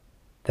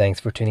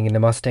Thanks for tuning in to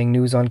Mustang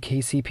News on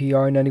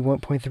KCPR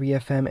 91.3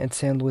 FM in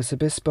San Luis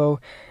Obispo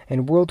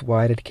and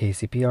worldwide at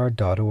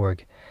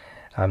kcpr.org.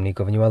 I'm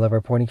Nico Vanuela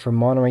reporting from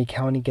Monterey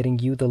County, getting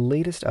you the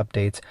latest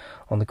updates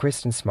on the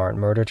Kristen Smart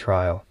murder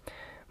trial.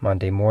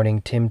 Monday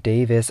morning, Tim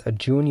Davis, a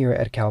junior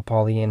at Cal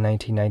Poly in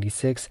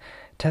 1996,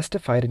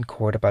 testified in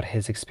court about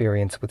his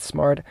experience with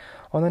Smart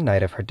on the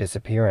night of her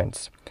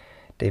disappearance.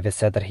 Davis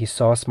said that he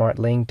saw Smart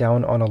laying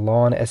down on a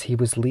lawn as he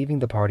was leaving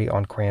the party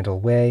on Crandall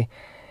Way,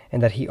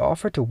 and that he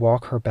offered to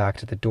walk her back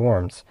to the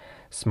dorms.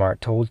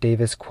 Smart told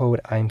Davis, quote,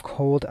 "I'm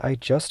cold, I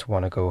just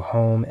want to go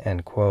home,"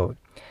 end quote.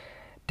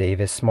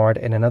 Davis, Smart,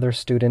 and another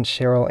student,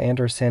 Cheryl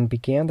Anderson,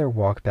 began their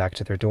walk back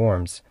to their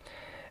dorms.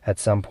 At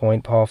some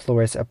point, Paul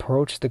Flores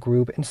approached the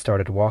group and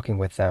started walking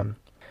with them.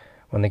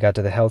 When they got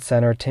to the health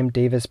center, Tim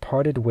Davis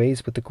parted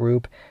ways with the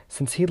group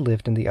since he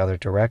lived in the other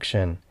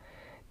direction.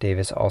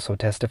 Davis also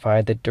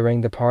testified that during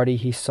the party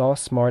he saw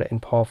Smart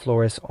and Paul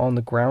Flores on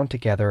the ground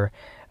together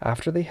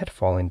after they had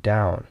fallen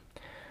down.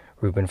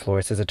 Ruben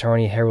Flores'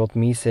 attorney Harold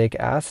Misick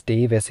asked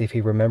Davis if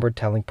he remembered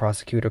telling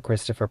prosecutor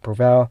Christopher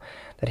Purvell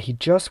that he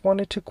just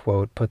wanted to,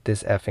 quote, "put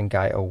this effing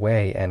guy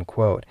away," end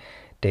quote.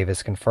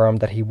 Davis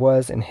confirmed that he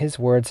was, in his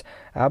words,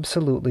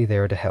 absolutely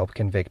there to help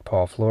convict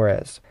Paul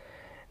Flores.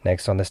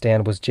 Next on the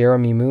stand was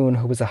Jeremy Moon,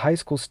 who was a high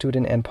school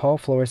student and Paul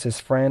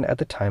Flores' friend at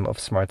the time of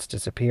Smart's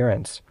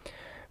disappearance.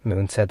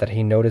 Moon said that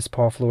he noticed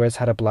Paul Flores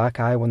had a black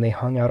eye when they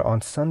hung out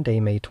on Sunday,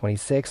 May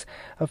 26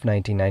 of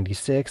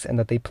 1996, and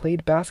that they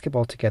played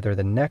basketball together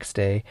the next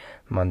day,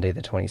 Monday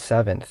the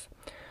 27th.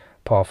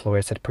 Paul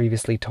Flores had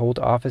previously told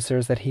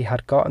officers that he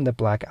had gotten the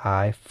black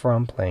eye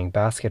from playing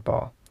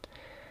basketball.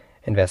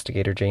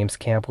 Investigator James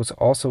Camp was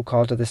also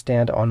called to the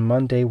stand on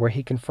Monday, where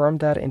he confirmed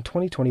that in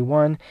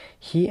 2021,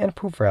 he and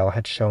Purvell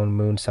had shown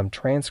Moon some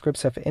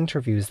transcripts of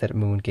interviews that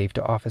Moon gave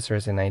to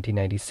officers in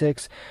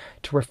 1996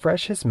 to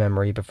refresh his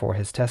memory before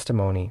his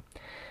testimony.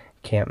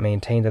 Camp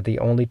maintained that they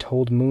only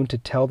told Moon to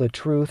tell the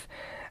truth,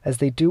 as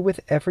they do with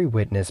every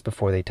witness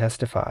before they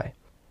testify.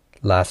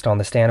 Last on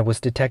the stand was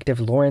Detective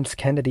Lawrence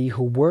Kennedy,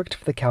 who worked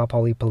for the Cal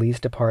Poly Police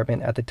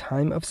Department at the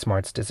time of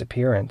Smart's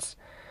disappearance.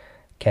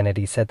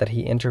 Kennedy said that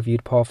he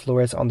interviewed Paul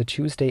Flores on the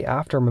Tuesday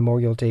after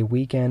Memorial Day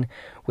weekend,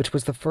 which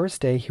was the first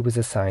day he was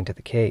assigned to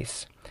the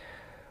case.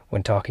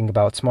 When talking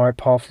about Smart,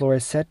 Paul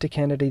Flores said to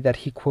Kennedy that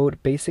he,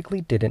 quote, "basically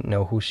didn't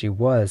know who she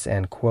was,"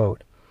 end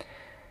quote.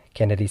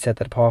 Kennedy said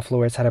that Paul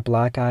Flores had a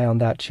black eye on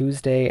that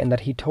Tuesday and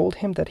that he told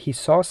him that he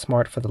saw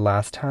Smart for the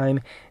last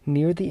time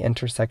near the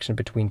intersection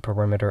between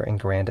Perimeter and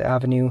Grand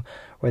Avenue,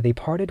 where they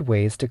parted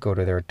ways to go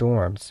to their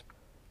dorms.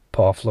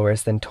 Paul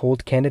Flores then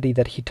told Kennedy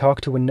that he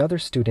talked to another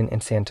student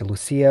in Santa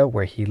Lucia,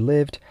 where he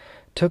lived,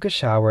 took a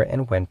shower,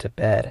 and went to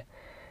bed.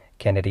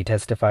 Kennedy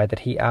testified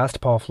that he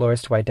asked Paul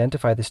Flores to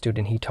identify the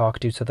student he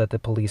talked to so that the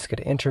police could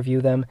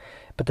interview them,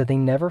 but that they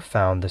never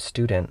found the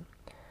student.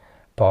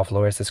 Paul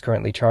Flores is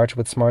currently charged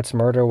with Smart's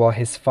murder, while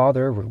his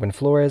father, Ruben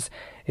Flores,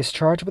 is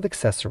charged with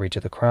accessory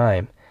to the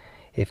crime.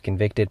 If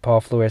convicted, Paul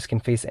Flores can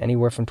face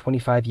anywhere from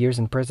 25 years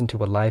in prison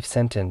to a life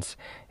sentence.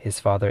 His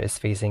father is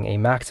facing a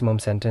maximum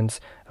sentence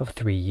of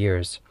 3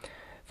 years.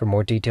 For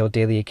more detailed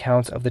daily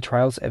accounts of the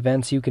trial's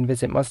events, you can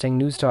visit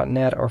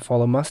mustangnews.net or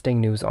follow Mustang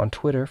News on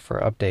Twitter for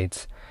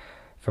updates.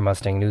 For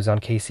Mustang News on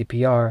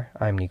KCPR,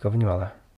 I'm Nico Vanuela.